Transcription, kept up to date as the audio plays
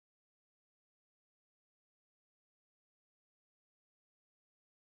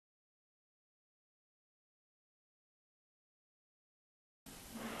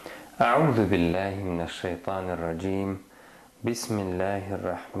أعوذ بالله من الشيطان الرجيم بسم الله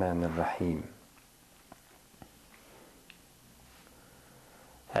الرحمن الرحيم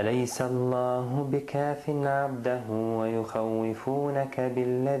أليس الله بكاف عبده ويخوفونك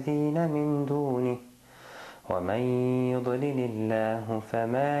بالذين من دونه ومن يضلل الله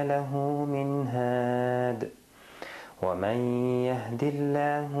فما له من هاد ومن يهد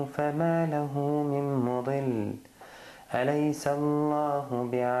الله فما له من مضل أليس الله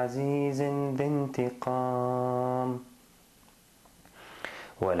بعزيز ذي انتقام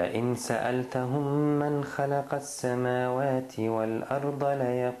ولئن سألتهم من خلق السماوات والأرض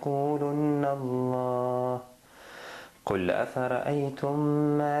ليقولن الله قل أفرأيتم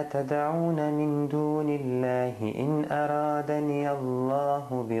ما تدعون من دون الله إن أرادني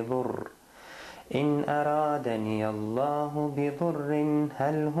الله بضر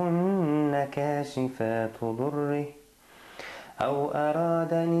هل هن كاشفات ضره أو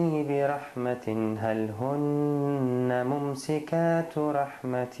أرادني برحمة هل هن ممسكات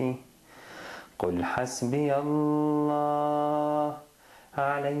رحمته قل حسبي الله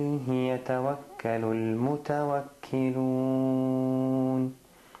عليه يتوكل المتوكلون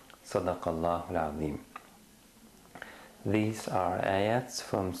صدق الله العظيم. These are ayats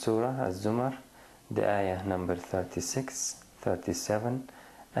from Surah Zomar, the ayah number 36, 37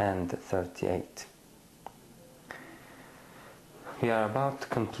 and 38. We are about to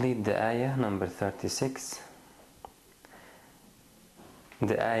complete the ayah number 36.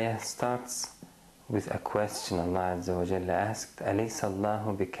 The ayah starts with a question. Allah Azza wa Jalla asked, أَلَيْسَ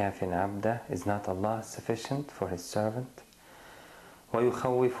اللَّهُ بِكَافٍ عَبْدَهُ? Is not Allah sufficient for His servant?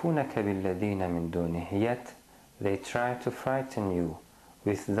 وَيُخَوِّفُونَكَ بِالَّذِينَ مِن دُونِهِ. Yet they try to frighten you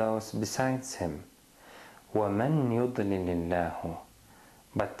with those besides Him. وَمَنْ يُضْلِلِ اللَّهُ.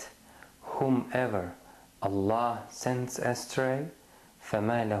 But whomever Allah sends astray,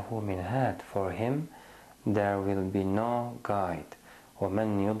 فَمَا لَهُ مِنْ هَادٍ. For him there will be no guide.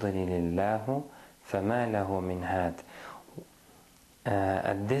 وَمَنْ يُضْلِلِ اللَّهُ فَمَا لَهُ مِنْ هَادٍ.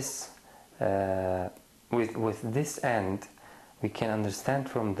 With this end, we can understand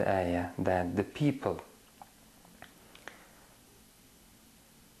from the ayah that the people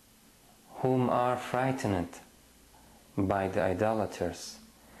whom are frightened by the idolaters,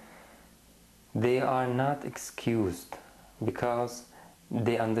 they are not excused because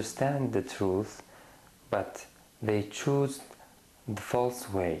they understand the truth, but they choose the false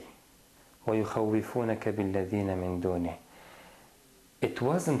way. وَيُخَوِّفُونَكَ بِالَّذِينَ مِن دُونِهِ. It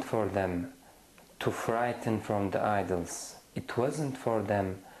wasn't for them to frighten from the idols. It wasn't for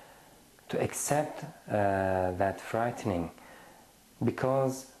them to accept that frightening,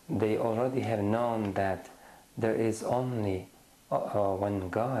 because they already have known that there is only one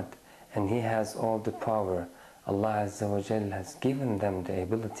God, and He has all the power. Allah Azza wa Jalla has given them the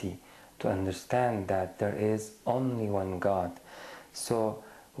ability to understand that there is only one God. So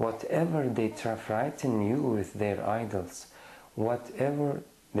whatever they try to frighten you with their idols, whatever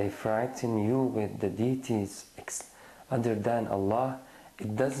they frighten you with the deities other than Allah,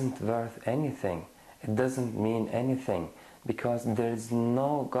 it doesn't worth anything. It doesn't mean anything, because there is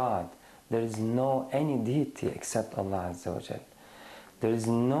no God, there is no any deity except Allah Azza wa Jalla. There is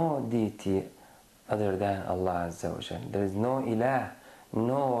no deity other than Allah Azza wa Jalla. There is no ilah,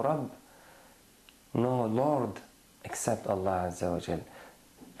 no Rabb, no Lord except Allah Azza wa Jalla.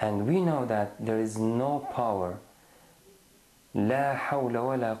 And we know that there is no power, la hawla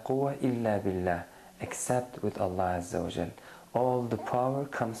wa la quwwa illa billah, except with Allah Azza wa Jalla. All the power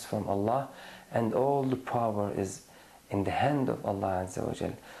comes from Allah, and all the power is in the hand of Allah Azza wa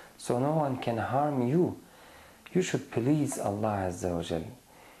Jalla. So no one can harm you. You should please Allah Azza wa Jalla.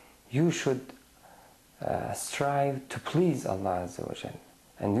 You should strive to please Allah Azza wa Jalla.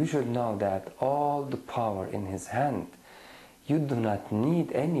 And you should know that all the power in His hand. You do not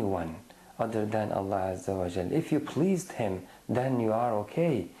need anyone other than Allah Azza wa Jalla. If you pleased Him, then you are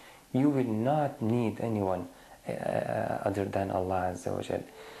okay. You will not need anyone other than Allah Azza wa Jalla.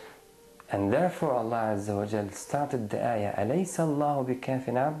 And therefore Allah Azza wa Jalla started the ayah, أَلَيْسَ اللَّهُ بِكَافٍ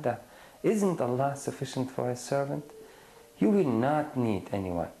عَبْدَهُ. Isn't Allah sufficient for His servant? You will not need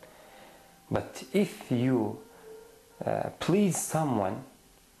anyone. But if you please someone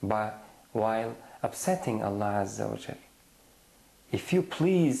while upsetting Allah Azza wa Jalla, if you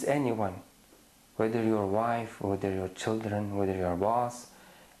please anyone, whether your wife, whether your children, whether your boss,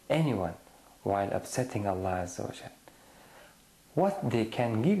 anyone, while upsetting Allah Azza wa Jalla, what they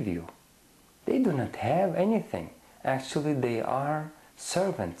can give you? They do not have anything. Actually, they are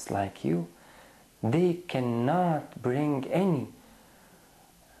servants like you. They cannot bring any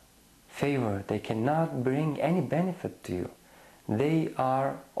favor, they cannot bring any benefit to you. they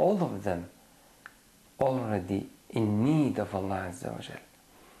are, all of them, already in need of Allah Azza wa Jal.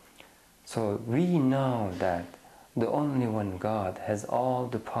 So we know that the only one God has all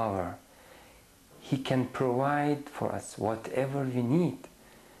the power. He can provide for us whatever we need.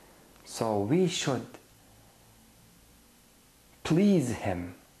 So we should please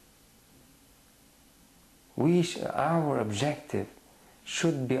Him. Our objective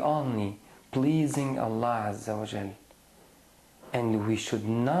should be only pleasing Allah Azza wa Jal. And we should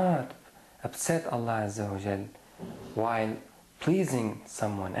not upset Allah Azza wa Jal while pleasing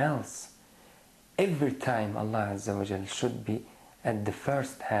someone else. Every time Allah Azza wa Jal should be at the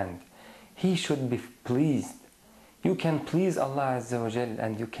first hand. He should be pleased. You can please Allah Azza wa Jal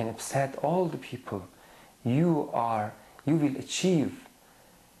and you can upset all the people. You will achieve.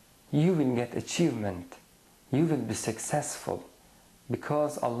 You will get achievement. You will be successful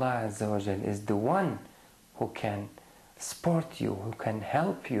because Allah Azza wa Jal is the one who can support you, who can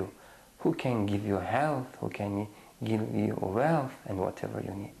help you, who can give you health, who can give you wealth and whatever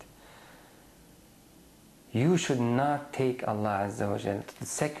you need. You should not take Allah Azza wa Jal to the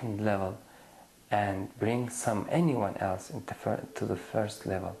second level and bring anyone else to the first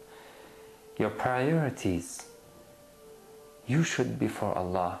level. Your priorities, you should be for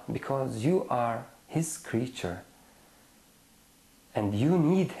Allah because you are His creature and you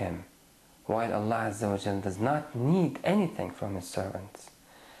need Him, while Allah Azza wa Jal does not need anything from His servants.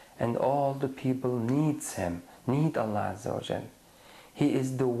 And all the people need Allah Azza wa Jal. He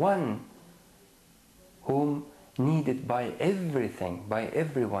is the one whom needed by everything, by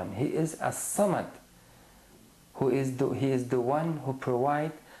everyone. He is As-Samad. He is the one who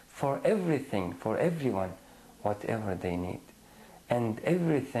provides for everything, for everyone, whatever they need. And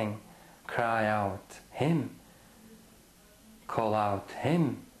everything cry out Him, call out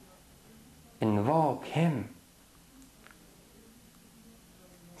Him, invoke Him.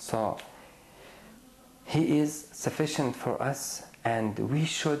 So He is sufficient for us, and we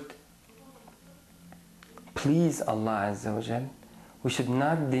should please Allah Azza wa Jal. We should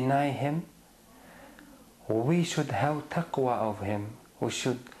not deny Him. We should have taqwa of Him. We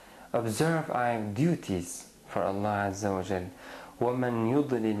should observe our duties for Allah Azza wa Jal. وَمَنْ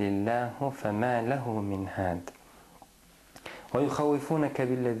يُضْلِلِ اللَّهُ فَمَا لَهُ مِنْ هَادٍ وَيُخَوِّفُونَكَ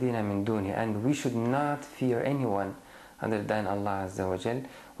بِالَّذِينَ مِنْ دُونِهِ. And we should not fear anyone other than Allah Azza wa Jal.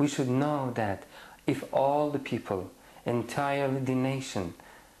 We should know that if all the people, entirely the nation,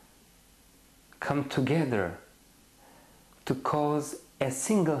 come together to cause a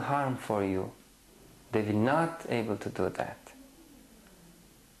single harm for you, they will not able to do that.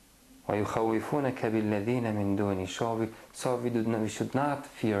 وَيُخَوِّفُونَكَ بِالَّذِينَ مِنْ دُونِ. So we should not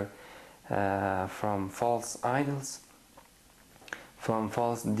fear from false idols, from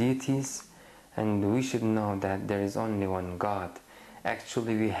false deities, and we should know that there is only one God.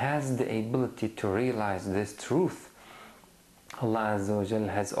 Actually, we have the ability to realize this truth. Allah Azza wa Jal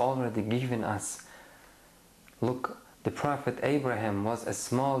has already given us. Look, the Prophet Abraham was a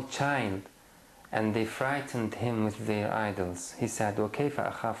small child and they frightened him with their idols. He said, وَكَيْفَ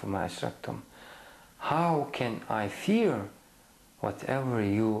أَخَافُ مَا أَشْرَكْتُمْ. How can I fear whatever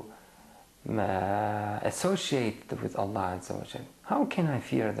you associate with Allah Azza wa Jal? How can I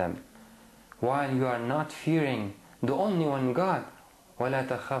fear them while you are not fearing the only one God? وَلَا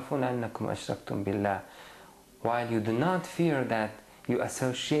تَخَافُونَ أَنَّكُمْ أَشْرَكْتُمْ بِاللَّهِ. While you do not fear that you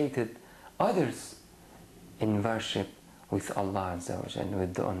associated others in worship with Allah Azza wa Jal,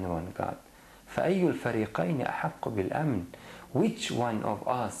 with the only one God. فَأَيُّ الْفَرِيقَيْنِ أَحَقُّ بِالْأَمْنِ. Which one of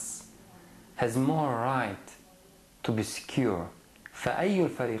us has more right to be secure? فَأَيُّ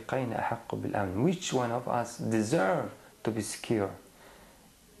الْفَرِيقَيْنِ أَحَقُّ بِالْأَمْنِ. Which one of us deserve to be secure?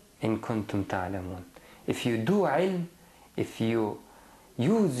 إِن كُنتُمْ تَعْلَمُونَ. If you do ilm, if you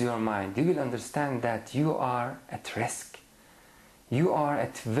use your mind, you will understand that you are at risk. You are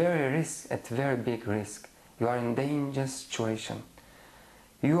at very big risk. You are in dangerous situation.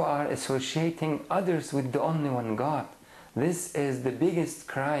 You are associating others with the only one God. This is the biggest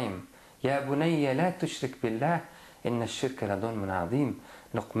crime. يَا بُنَيَّ لَا تُشْرِكْ بِاللَّهِ إِنَّ الشِّرْكَ لَظُلْمٌ عَظِيمٌ.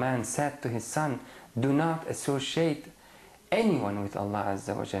 Luqman said to his son, do not associate anyone with Allah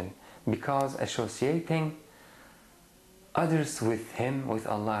Azza wa Jal, because associating others with Him, with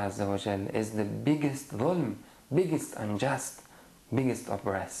Allah Azza wa Jal, is the biggest dhulm, biggest unjust, biggest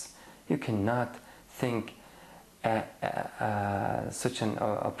oppress. You cannot think such an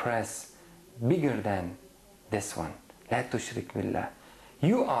oppress bigger than this one. لا تشرك بالله.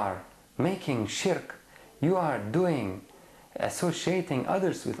 You are making shirk. You are associating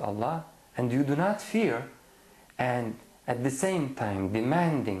others with Allah, and you do not fear, and at the same time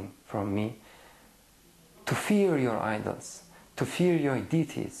demanding from me to fear your idols, to fear your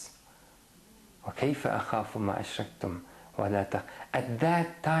deities. وَكَيْفَ أَخَافُ مَا أَشْرَكْتُمْ وَلَا تَخْ. At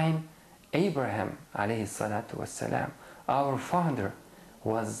that time, Abraham alayhi salatu wasalam, our father,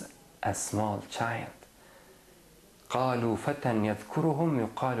 was a small child. قَالُوا فَتًى يَذْكُرُهُمْ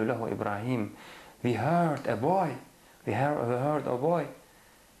يُقَالُ لَهُ إِبْرَاهِيمُ. We heard a boy, we heard a boy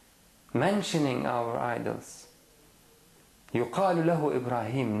mentioning our idols. يُقَالُ لَهُ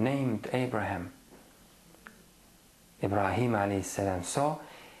إِبْرَاهِيمُ, named Abraham. Ibrahim alayhi salam. So,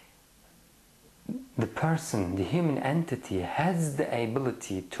 the person, the human entity, has the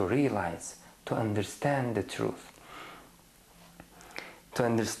ability to realize, to understand the truth, to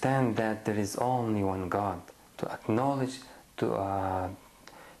understand that there is only one God, to acknowledge the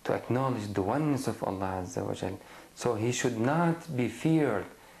oneness of Allah Azza wa Jal. So he should not be feared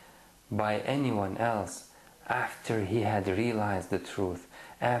by anyone else after he had realized the truth,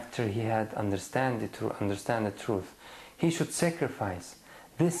 after he had understand the truth. He should sacrifice.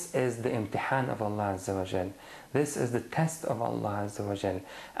 This is the imtihan of Allah Azza wa Jal. This is the test of Allah Azza wa Jal.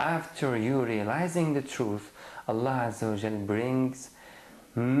 After you realizing the truth, Allah Azza wa Jal brings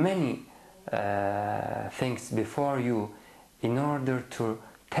many things before you in order to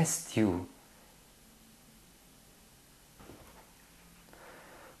test you.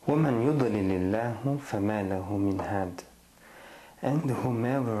 وَمَنْ يُضْلِلِ اللَّهُ فَمَا لَهُ مِنْ هَادٍ. And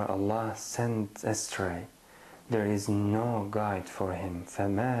whomever Allah sends astray, there is no guide for him.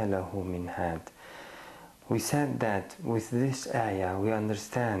 فَمَا لَهُ مِنْ هَادٍ. We said that with this ayah we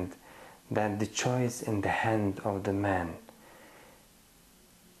understand that the choice in the hand of the man.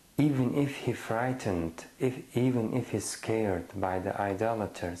 Even if he frightened, even if he's scared by the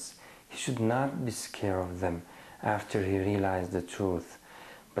idolaters, he should not be scared of them after he realized the truth.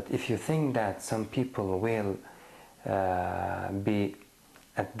 But if you think that some people will be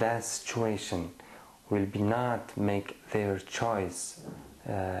at that situation, will be not make their choice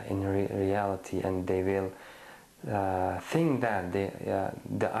in reality, and they will think that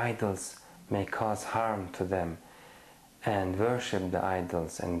the idols may cause harm to them, and worship the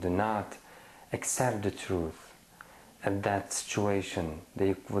idols and do not accept the truth, at that situation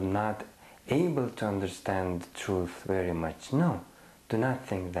they would not able to understand the truth very much. No, do not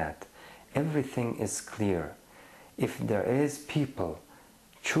think that. Everything is clear. If there is people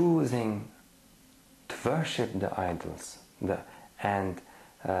choosing to worship the idols and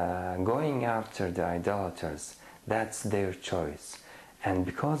going after the idolaters, that's their choice. And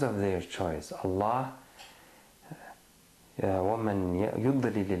because of their choice, Allah وَمَنْ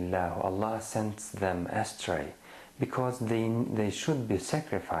يُضْلِلِ اللَّهُ, Allah sends them astray, because they should be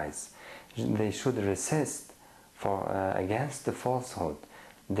sacrificed. They should resist against the falsehood.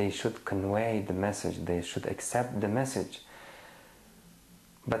 They should convey the message. They should accept the message.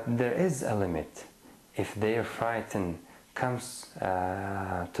 But there is a limit. If their frighten comes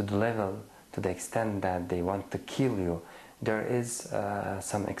to the level, to the extent that they want to kill you, there is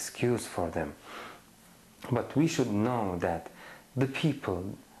some excuse for them. But we should know that the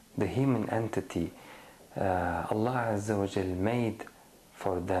people, the human entity, Allah Azza wa Jal made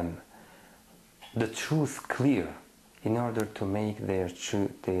for them the truth clear in order to make their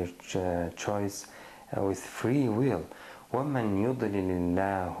choice with free will. وَمَنْ يُضْلِلِ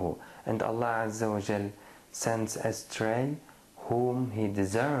اللَّهُ. And Allah Azza wa Jal sends astray whom He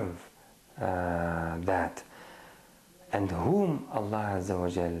deserves that. And whom Allah Azza wa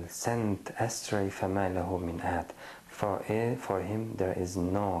Jal sent astray, فَمَا لَهُ مِنْ هَادٍ. For him there is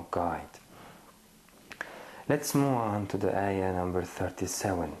no guide. Let's move on to the ayah number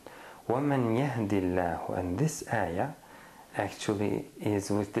 37. وَمَنْ يَهْدِ اللَّهُ. And this ayah actually is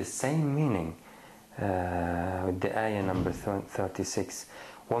with the same meaning with the ayah number 36.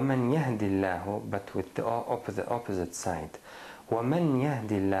 وَمَنْ يَهْدِ اللَّهُ, but with the opposite side. وَمَنْ يَهْدِ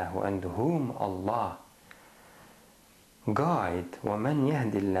اللَّهُ, and whom Allah guide. وَمَنْ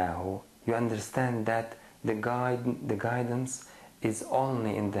يَهْدِ اللَّهُ, you understand that the guidance is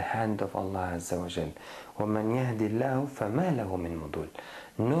only in the hand of Allah Azza wa Jal. وَمَنْ يَهْدِ اللَّهُ فَمَا لَهُ مِنْ مُضِلٍ.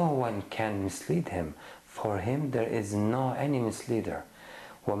 No one can mislead him. For him there is no any misleader.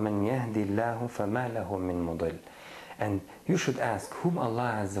 وَمَنْ يَهْدِ اللَّهُ فَمَا لَهُ مِنْ مُضِلٍ. And you should ask, whom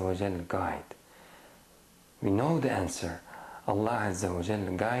Allah Azza wa Jal guide? We know the answer. Allah Azza wa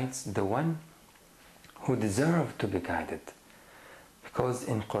Jal guides the one who deserve to be guided. Because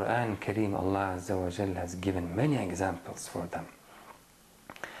in Quranic Kareem, Allah Azza wa Jal has given many examples for them.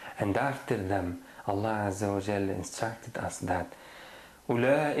 And after them, Allah Azza wa Jal instructed us that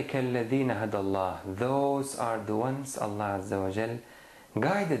أُولَٰئِكَ الَّذِينَ هَدَى اللَّهُ, those are the ones Allah Azza wa Jal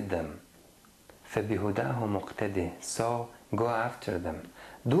guided them. فَبِهُدَاهُ مُقْتَدِهِ, so go after them.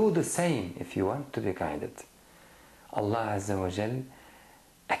 Do the same if you want to be guided. Allah Azza wa Jal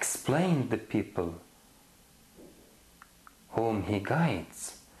explained the people whom He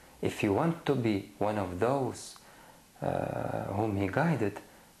guides. If you want to be one of those whom He guided,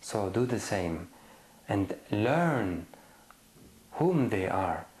 so do the same and learn whom they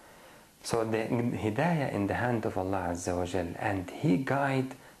are. So the hidayah in the hand of Allah Azza wa Jal, and He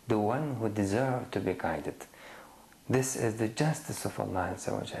guide the one who deserves to be guided. This is the justice of Allah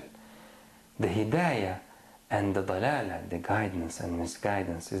Azza wa Jal. The hidayah and the dalala, the guidance and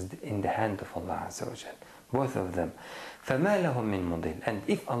misguidance, is in the hand of Allah Azza wa Jal. Both of them. فَمَا لَهُ مِن مُضِلٍ. And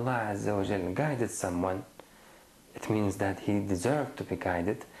if Allah Azza wa Jal guided someone, it means that he deserved to be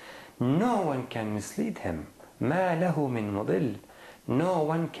guided. No one can mislead him. مَا لَهُ مِن مُضِلٍ. No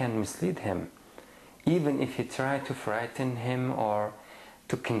one can mislead him. Even if he tried to frighten him or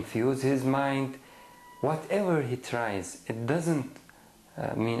to confuse his mind, whatever he tries, it doesn't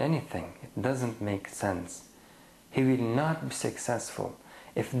mean anything. It doesn't make sense. He will not be successful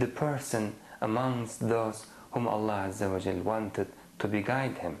if the person amongst those whom Allah Azza wa Jal wanted to be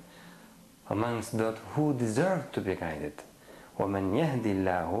guide him, amongst those who deserve to be guided. وَمَنْ يَهْدِ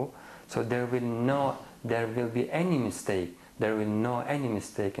اللَّهُ. So there will be any mistake. There will no any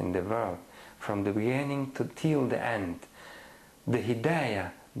mistake in the world from the beginning to till the end. The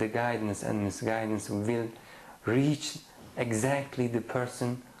hidayah, the guidance and misguidance will reach exactly the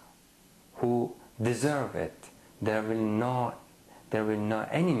person who deserve it. There will not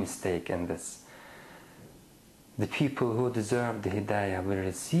any mistake in this. The people who deserve the hidayah will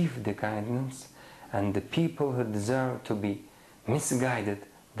receive the guidance, and the people who deserve to be misguided,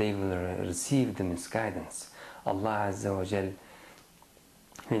 they will receive the misguidance. Allah Azza wa Jal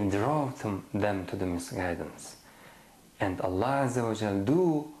will draw them to the misguidance. And Allah Azza wa Jal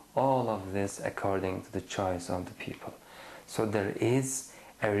do all of this according to the choice of the people. So there is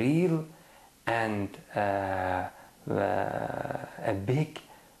a real and a big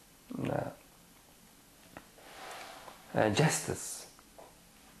justice.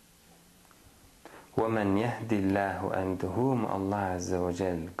 وَمَنْ يَهْدِ اللَّهُ. And whom Allah Azza wa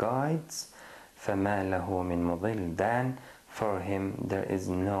Jal guides, فَمَا لَهُ مِن مُضِلٍ. Then for him there is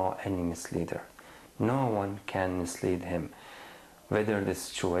no any misleader. No one can mislead him, whether the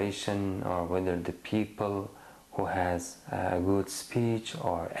situation or whether the people who has a good speech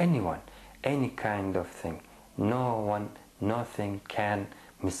or anyone, any kind of thing. No one, nothing can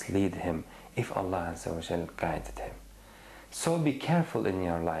mislead him if Allah Azza wa Jal guided him. So be careful in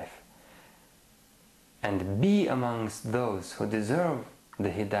your life and be amongst those who deserve the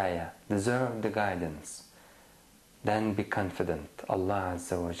hidayah, deserve the guidance. Then be confident. Allah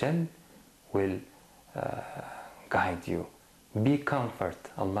Azza wa Jal will guide you. Be comfort.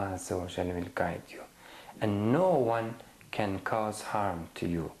 Allah Azza wa Jal will guide you. And no one can cause harm to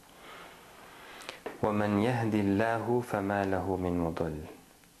you. وَمَنْ يَهْدِ اللَّهُ فَمَا لَهُ مِن مُضِلٍ.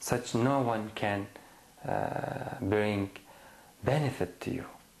 Such no one can bring benefit to you.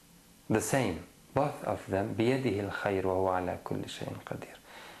 The same. Both of them, بِيَدِهِ الْخَيْرُ وَهُوَ عَلَى كُلِّ شَيْءٍ قَدِيرٌ.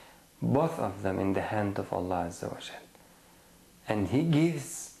 Both of them in the hand of Allah Azza wa Jal. And He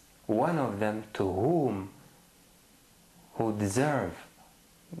gives one of them to who deserve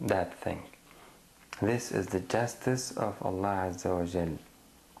that thing. This is the justice of Allah Azza wa Jal.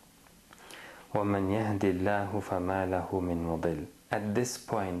 وَمَنْ يَهْدِ اللَّهُ فَمَا لَهُ مِن مُضِلٍ. At this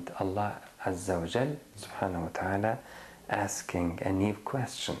point, Allah Azza wa Jal, subhanahu wa ta'ala, asking a new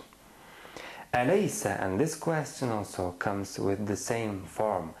question. Alaysa, and this question also comes with the same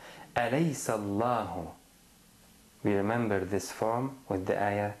form. Alaysa Allahu. We remember this form with the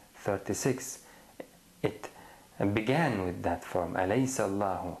ayah 36. It began with that form. Alaysa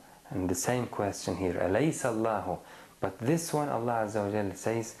Allahu. And the same question here. Alaysa Allahu. But this one Allah Azza wa Jalla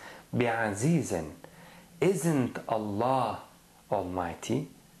says, bi'azizin. Isn't Allah Almighty?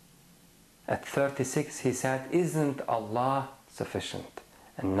 At 36 he said, isn't Allah sufficient?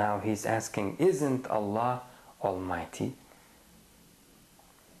 And now he's asking, isn't Allah Almighty?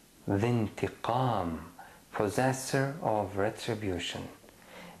 Dhintiqam, possessor of retribution.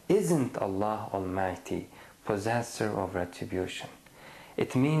 Isn't Allah Almighty possessor of retribution?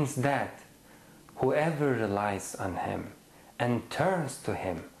 It means that whoever relies on Him and turns to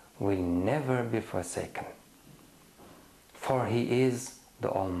Him will never be forsaken. For He is the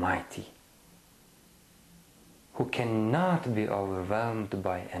Almighty, who cannot be overwhelmed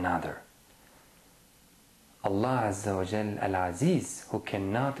by another. Allah Azza wa Jal Al-Aziz, who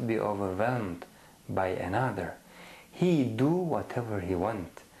cannot be overwhelmed by another. He do whatever He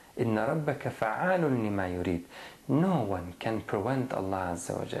wants. Inna rabbaka fa'alun lima yurid. No one can prevent Allah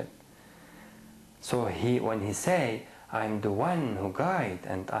Azza wa Jal. So when He say, I'm the one who guide,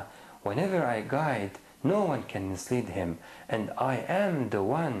 and whenever I guide, No one can mislead him, and I am the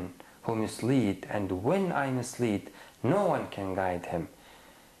one who mislead, and when I mislead, no one can guide him.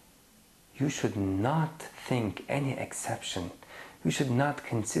 You should not think any exception. You should not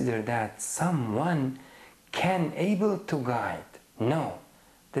consider that someone can able to guide. No,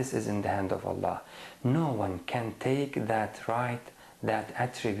 this is in the hand of Allah. No one can take that right, that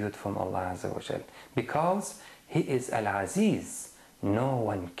attribute from Allah Azza wa Jal, because He is Al-Aziz. No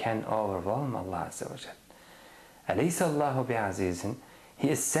one can overwhelm Allah Azza wa Jal. Alaysa Allahu bi'azizin. He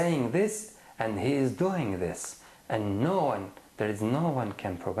is saying this and He is doing this, and there is no one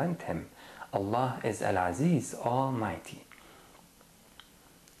can prevent Him. Allah is Al-Aziz, Almighty.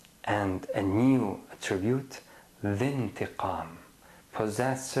 And a new attribute, Dhintiqam,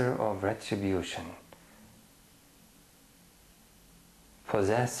 possessor of retribution.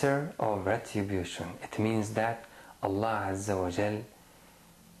 Possessor of retribution. It means that Allah Azza wa Jal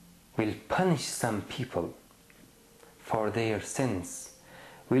will punish some people for their sins,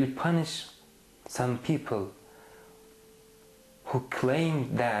 will punish some people who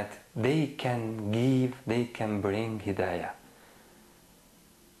claim that they can bring hidayah,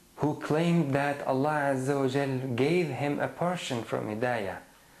 who claim that Allah Azza wa Jal gave him a portion from hidayah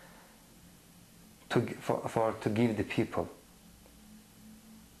to give the people.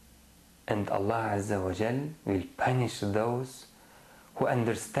 And Allah Azza wa Jal will punish those who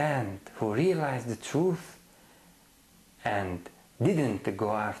understand, who realize the truth and didn't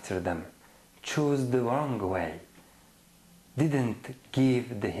go after them, chose the wrong way, didn't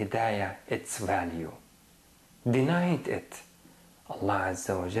give the hidayah its value, denied it. Allah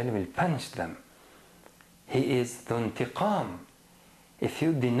Azza wa Jal will punish them. He is Dhuntiqam. If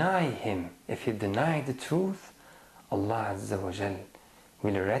you deny Him, if you deny the truth, Allah Azza wa Jal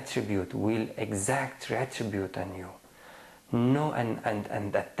will exact retribute on you. No, and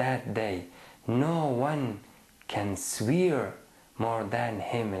at that day, no one can swear more than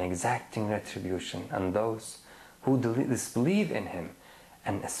Him in exacting retribution on those who disbelieve in Him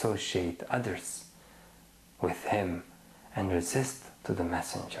and associate others with Him and resist to the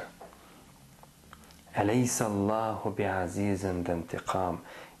Messenger. أَلَيْسَ اللَّهُ بِعَزِيزٍ ذِي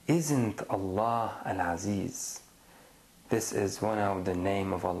Isn't Allah Al-Aziz? This is one of the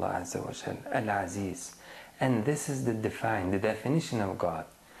name of Allah Azza wa Jal, Al-Aziz. And this is the definition of God,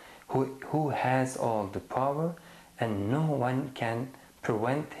 who has all the power and no one can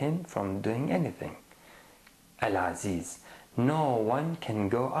prevent Him from doing anything. Al-Aziz. No one can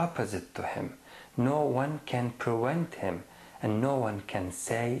go opposite to Him. No one can prevent Him, and no one can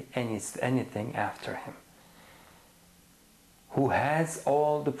say anything after Him. Who has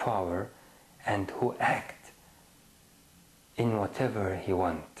all the power and who acts in whatever He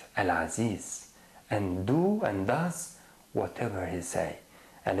wants, Al-Aziz, and do and does whatever He say.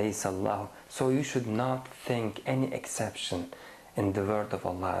 Alaysa Allah. So you should not think any exception in the word of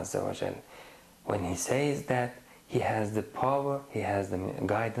Allah Azza wa Jal. When He says that He has the power, He has the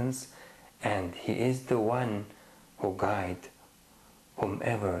guidance, and He is the one who guide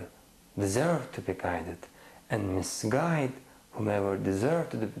whomever deserve to be guided, and misguide whomever deserve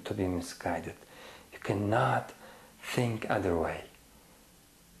to be misguided. You cannot think other way.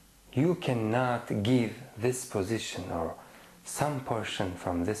 You cannot give this position or some portion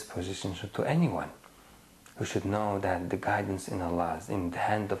from this position to anyone. You should know that the guidance in Allah is in the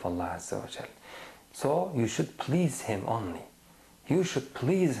hand of Allah Azza wa Jal. So you should please Him only. You should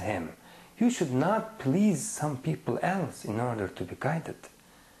please Him. You should not please some people else in order to be guided.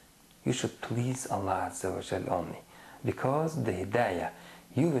 You should please Allah Azza wa Jal only, because the hidayah,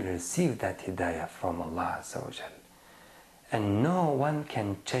 you will receive that hidayah from Allah Azza wa Jal. And no one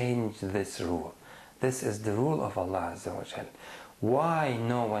can change this rule. This is the rule of Allah Azza wa Jal. Why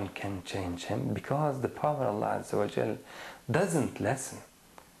no one can change Him? Because the power of Allah Azza wa Jal doesn't lessen,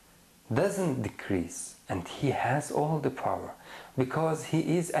 doesn't decrease, and He has all the power, because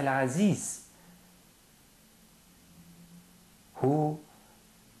He is Al-Aziz, who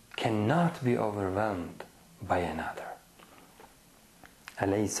cannot be overwhelmed by another.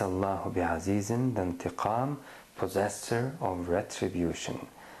 أَلَيْسَ اللَّهُ بِعَزِيزٍ ذِي انْتِقَامٍ, possessor of retribution.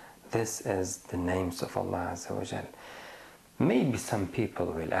 This is the names of Allah Azza wa Jal. Maybe some people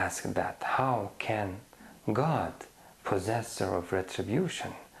will ask that, how can God, possessor of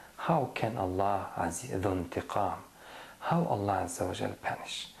retribution, how can Allah Dhul Intiqam, how Allah Azza wa Jal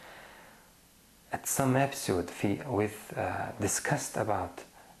punish? At some episode we discussed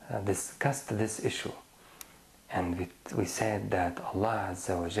this issue, and we said that Allah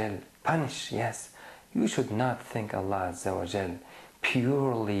Azza wa Jal punish, yes. You should not think Allah Azza wa Jal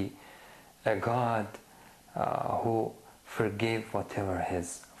purely a God who forgive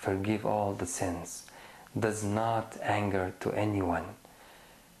all the sins, does not anger to anyone.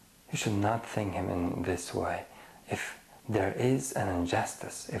 You should not think him in this way. If there is an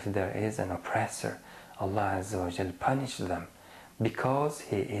injustice, if there is an oppressor, Allah Azza wa Jal punish them because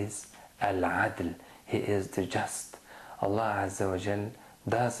He is al-adl, He is the just. Allah Azza wa Jal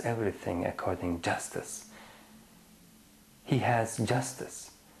does everything according to justice. He has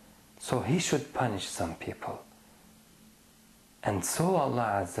justice, so He should punish some people. And so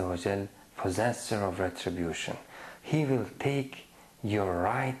Allah Azza wa Jal, possessor of retribution, He will take your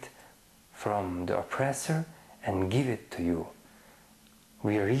right from the oppressor and give it to you.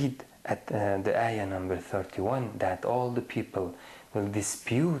 We read at the ayah number 31 that all the people will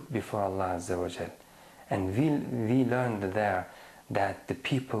dispute before Allah Azza wa Jal. And we learned there that the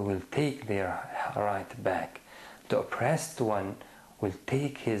people will take their right back. The oppressed one will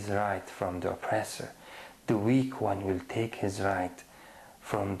take his right from the oppressor. The weak one will take his right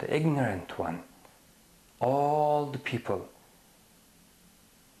from the ignorant one. All the people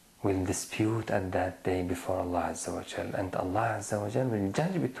will dispute at that day before Allah Azza wa Jal, and Allah Azza wa Jal will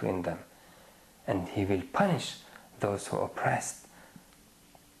judge between them, and He will punish those who oppressed.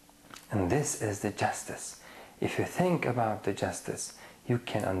 And this is the justice. If you think about the justice, you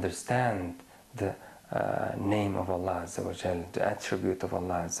can understand the name of Allah Azza wa Jal, the attribute of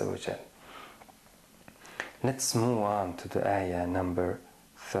Allah Azza wa Jal. Let's move on to the ayah number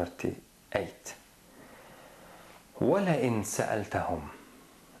 38. وَلَئِن سَأَلْتَهُمْ,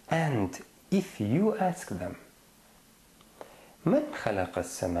 and if you ask them, مَنْ خَلَقَ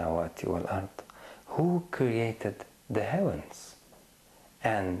السَّمَاوَاتِ وَالْأَرْضِ, who created the heavens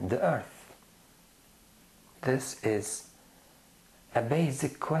and the earth? This is a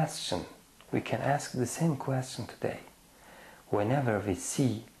basic question. We can ask the same question today. Whenever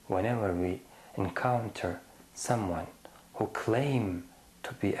we encounter someone who claim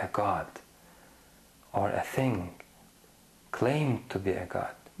to be a god, or a thing claim to be a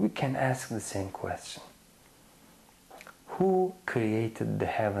god, we can ask the same question. Who created the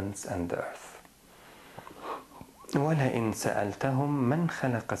heavens and the earth? وَلَئِن سَأَلْتَهُمْ مَنْ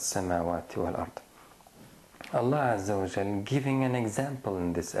خَلَقَ السَّمَاوَاتِ وَالْأَرْضِ. Allah Azza wa Jal giving an example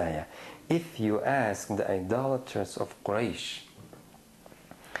in this ayah. If you ask the idolaters of Quraysh,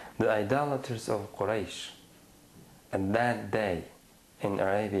 at that day in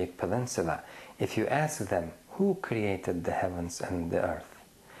Arabic Peninsula, if you ask them who created the heavens and the earth,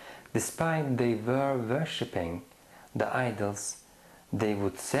 despite they were worshipping the idols, they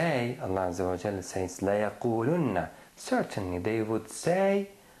would say, Allah Azza wa Jalla says, لَيَقُولُنَّ, certainly they would say,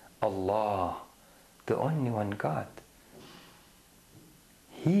 Allah, the only one God.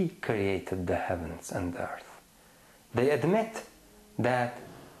 He created the heavens and the earth. They admit that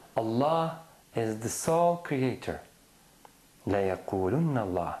Allah is the sole creator. لَيَقُولُنَّ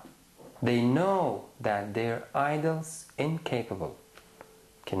Allah. They know that their idols incapable,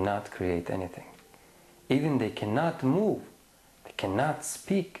 cannot create anything. Even they cannot move, they cannot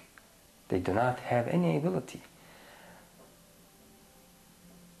speak, they do not have any ability.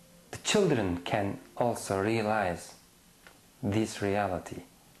 The children can also realize this reality.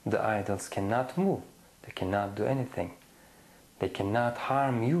 The idols cannot move, they cannot do anything, they cannot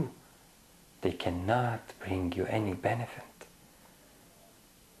harm you, they cannot bring you any benefit.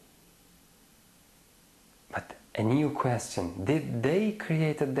 But a new question, did they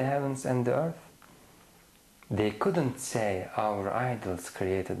created the heavens and the earth? They couldn't say our idols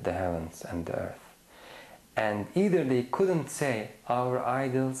created the heavens and the earth. And either they couldn't say our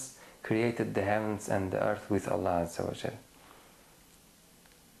idols created the heavens and the earth with Allah Azza wa Jal.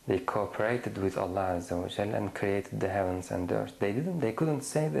 They cooperated with Allah Azza wa Jal and created the heavens and the earth. They couldn't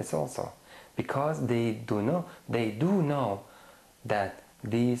say this also, because they do know that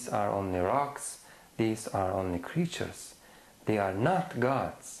these are only rocks, these are only creatures. They are not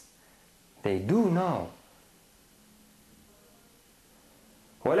gods. They do know.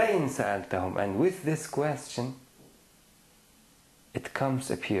 وَلَئِن سَأَلْتَهُمْ, and with this question, it comes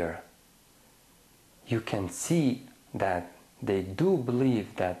appear. You can see that they do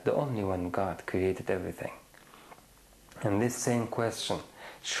believe that the only one God created everything. And this same question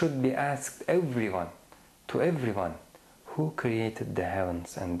should be asked to everyone, who created the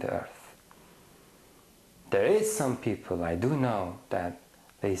heavens and the earth? There is some people, I do know, that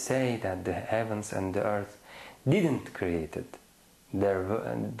they say that the heavens and the earth didn't create it.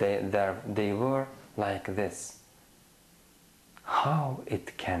 They were like this. How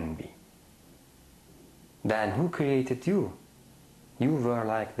it can be? Then who created you? You were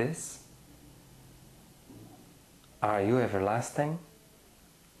like this? Are you everlasting?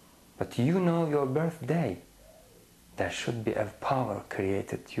 But you know your birthday. There should be a power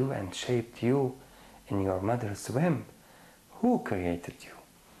created you and shaped you in your mother's womb. Who created you?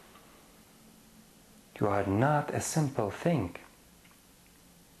 You are not a simple thing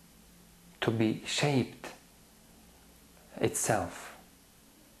to be shaped itself.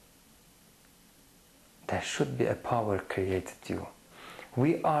 There should be a power created you.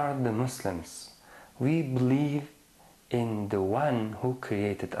 We are the Muslims. We believe in the one who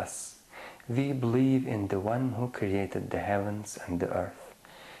created us. We believe in the one who created the heavens and the earth.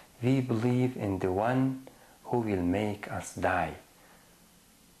 We believe in the one who will make us die.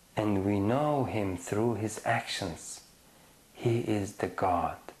 And we know him through his actions. He is the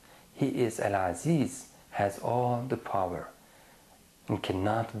God. He is Al-Aziz, has all the power and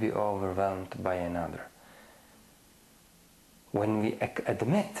cannot be overwhelmed by another. When we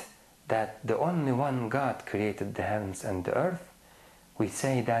admit that the only one God created the heavens and the earth, we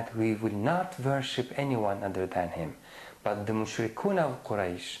say that we will not worship anyone other than him. But the mushrikun of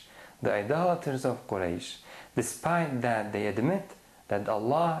Quraysh, the idolaters of Quraysh, despite that they admit that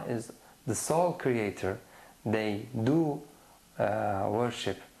Allah is the sole creator, they do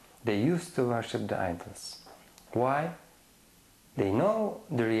worship. They used to worship the idols. Why? They know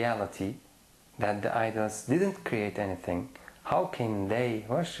the reality that the idols didn't create anything. How can they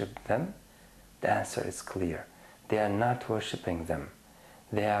worship them? The answer is clear. They are not worshiping them.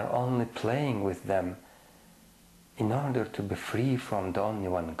 They are only playing with them in order to be free from the only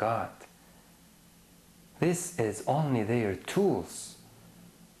one God. This is only their tools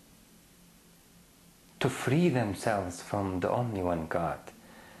to free themselves from the only one God,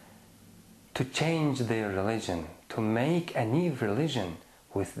 to change their religion, to make a new religion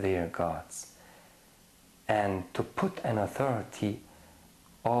with their gods, and to put an authority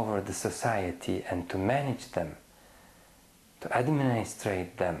over the society and to manage them, to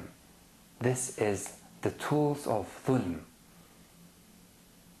administrate them. This is the tools of dhulm,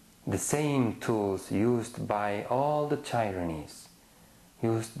 the same tools used by all the tyrannies,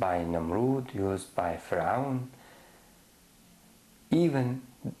 used by Namrud, used by Fir'aun. Even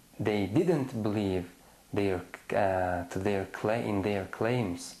they didn't believe in their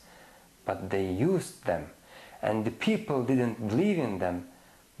claims, but they used them, and the people didn't believe in them,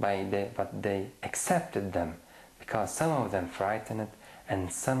 but they accepted them, because some of them frightened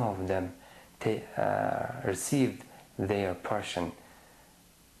and some of them received their portion,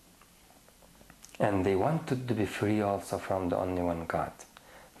 and they wanted to be free also from the only one God.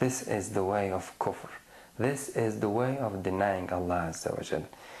 This is the way of kufr. This is the way of denying Allah Azza wa Jal.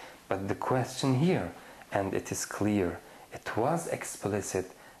 But the question here, and it is clear, it was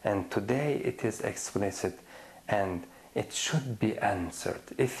explicit, and today it is explicit, and it should be answered.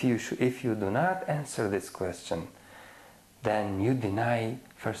 If you do not answer this question, then you deny,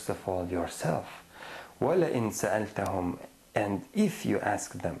 first of all, yourself. وَلَئِن سَأَلْتَهُمْ, and if you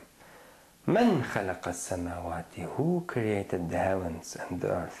ask them, مَنْ خَلَقَ السَّمَاوَاتِ, who created the heavens and the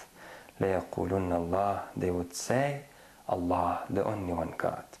earth? لَيَقُولُنَّ اللَّهِ, they would say, Allah, the only one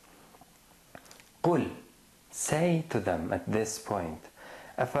God. قُلْ, say to them at this point,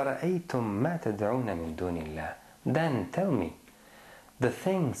 أَفَرَأَيْتُمْ مَا تَدْعُونَ مِن دُونِ اللَّهِ, then tell me, the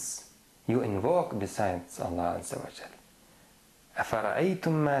things you invoke besides Allah Azza wa Jal.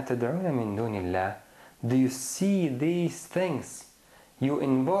 أَفَرَأَيْتُمْ مَا تَدْعُونَ مِن دُونِ اللَّهِ, do you see these things you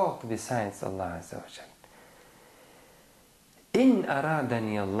invoke besides Allah Azza wa Jal? إِنْ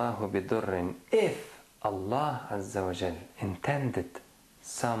أَرَادَنِيَ اللَّهُ بِضُرٍّ, if Allah Azza wa Jal intended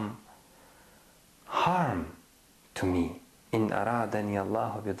some harm to me, إِنْ أَرَادَنِيَ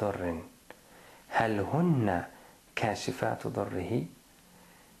اللَّهُ بِضُرٍّ هَلْ هُنَّ كَاشِفَاتُ ضُرِّهِ,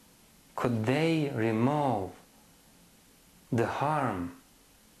 could they remove the harm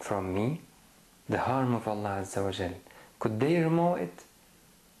from me, the harm of Allah Azza wa Jal? Could they remove it?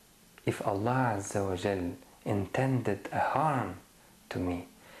 If Allah Azza wa Jal intended a harm to me,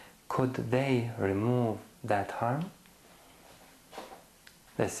 could they remove that harm?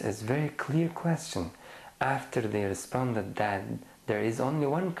 This is a very clear question. After they responded that there is only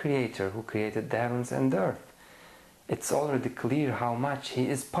one creator who created the heavens and the earth, it's already clear how much he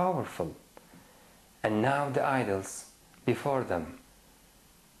is powerful. And now the idols before them,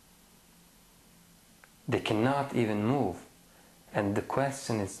 they cannot even move. And the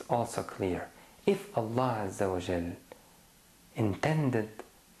question is also clear. If Allah Azza wa Jal intended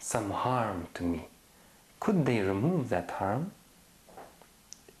some harm to me, could they remove that harm?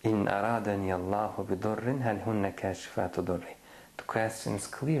 إِنْ أَرَادَنِيَ اللَّهُ بِضُرٍّ هَلْ هُنَّ كَاشِفَاتُ ضُرِّهِ. The question is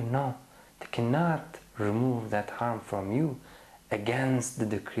clear. No, they cannot remove that harm from you against the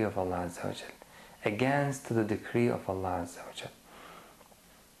decree of Allah Azza wa Jal, against the decree of Allah Azza wa Jal.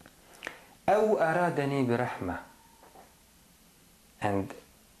 أَوْ أَرَادَنِي بِرَحْمَةٍ, and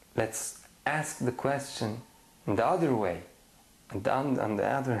let's ask the question in the other way. On the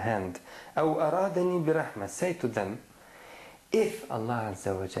other hand, أو أرادني برحمة, say to them, if Allah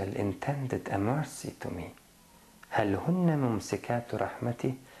Azza wa Jal intended a mercy to me, هل هن ممسكات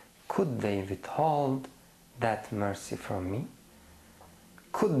رحمتي, could they withhold that mercy from me?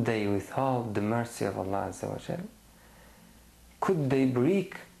 Could they withhold the mercy of Allah Azza wa Jal? Could they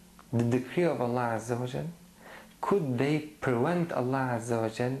break the decree of Allah Azza wa Jal? Could they prevent Allah Azza wa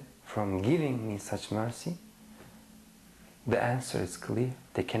Jal from giving me such mercy? The answer is clear.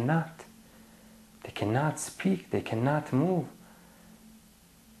 They cannot. They cannot speak. They cannot move.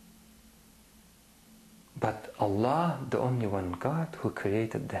 But Allah, the only one God who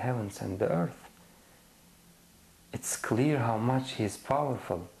created the heavens and the earth, it's clear how much He is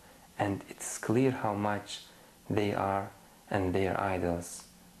powerful, and it's clear how much they are and their idols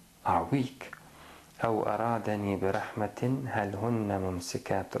are weak. أو أرادني برحمة هل هن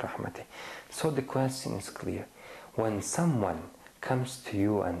ممسكات رحمته. So the question is clear. When someone comes to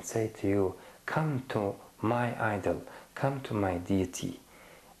you and say to you, come to my idol, come to my deity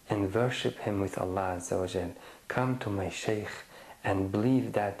and worship him with Allah Azza wa Jal, come to my sheikh and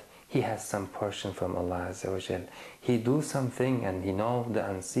believe that he has some portion from Allah Azza wa Jal, he do something and he know the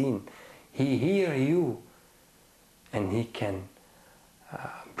unseen, he hear you and he can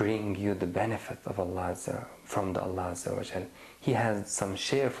bring you the benefit of Allah from the Allah Azza wa Jal, he has some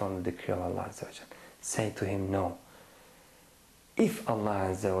share from the decree of Allah Azza wa Jal. Say to him, no. If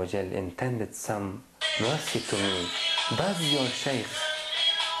Allah Azza wa Jal intended some mercy to me,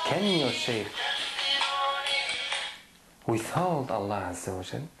 can your shaykh withhold Allah Azza wa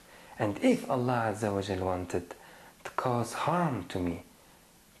Jal? And if Allah Azza wa Jal wanted to cause harm to me,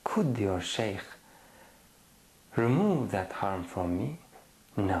 could your shaykh remove that harm from me?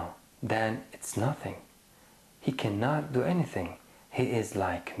 No. Then it's nothing. He cannot do anything. He is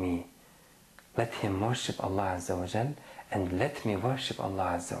like me. Let him worship Allah Azza wa Jal and let me worship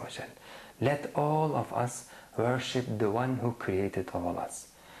Allah Azza wa Jal. Let all of us worship the one who created all of us.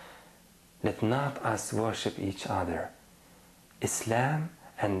 Let not us worship each other. Islam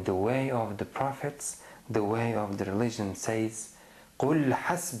and the way of the prophets, the way of the religion says, قُلْ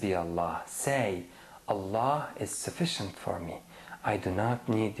حَسْبِيَ اللَّهِ. Say, Allah is sufficient for me. I do not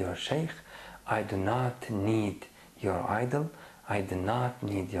need your shaykh. I do not need your idol. I do not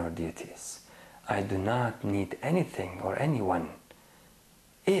need your deities. I do not need anything or anyone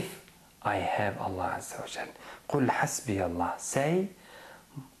if I have Allah Azza wa Jal. قُلْ حَسْبِيَ اللَّهِ. Say,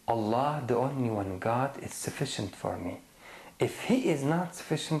 Allah, the only one God, is sufficient for me. If He is not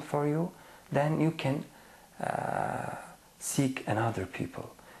sufficient for you, then you can seek another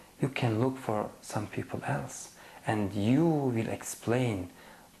people. You can look for some people else. And you will explain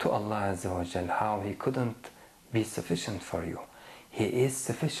to Allah Azza wa Jal how He couldn't be sufficient for you. He is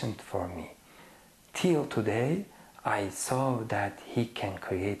sufficient for me. Till today, I saw that He can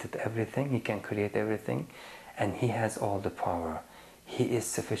create everything. He can create everything, and He has all the power. He is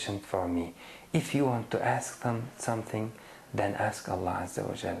sufficient for me. If you want to ask them something, then ask Allah Azza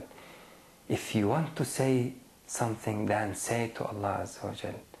wa Jal. If you want to say something, then say to Allah Azza wa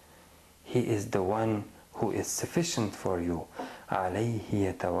Jal. He is the one who is sufficient for you. عَلَيْهِ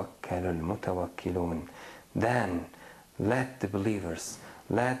يَتَوَكَّلُ الْمُتَوَكِّلُونَ. Then let the believers,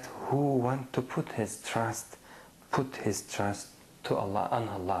 let who want to put his trust to Allah, on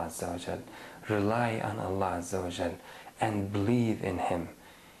Allah Azza wa Jal. Rely on Allah Azza wa Jal and believe in Him.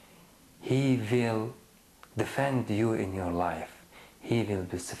 He will defend you in your life. He will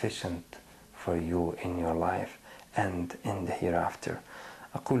be sufficient for you in your life and in the hereafter.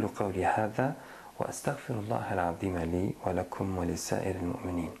 أقول قولي هذا وأستغفر الله العظيم لي ولكم ولسائر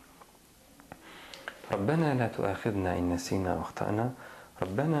المؤمنين. ربنا لا تؤاخذنا إن نسينا وأخطأنا.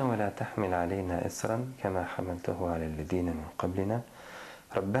 ربنا ولا تحمل علينا إصرا كما حملته على الذين من قبلنا.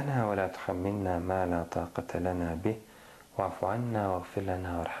 ربنا ولا تحملنا ما لا طاقة لنا به واعف عنا واغفر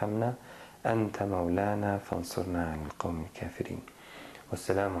لنا وارحمنا أنت مولانا فانصرنا على القوم الكافرين.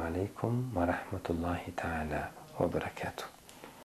 والسلام عليكم ورحمة الله تعالى وبركاته.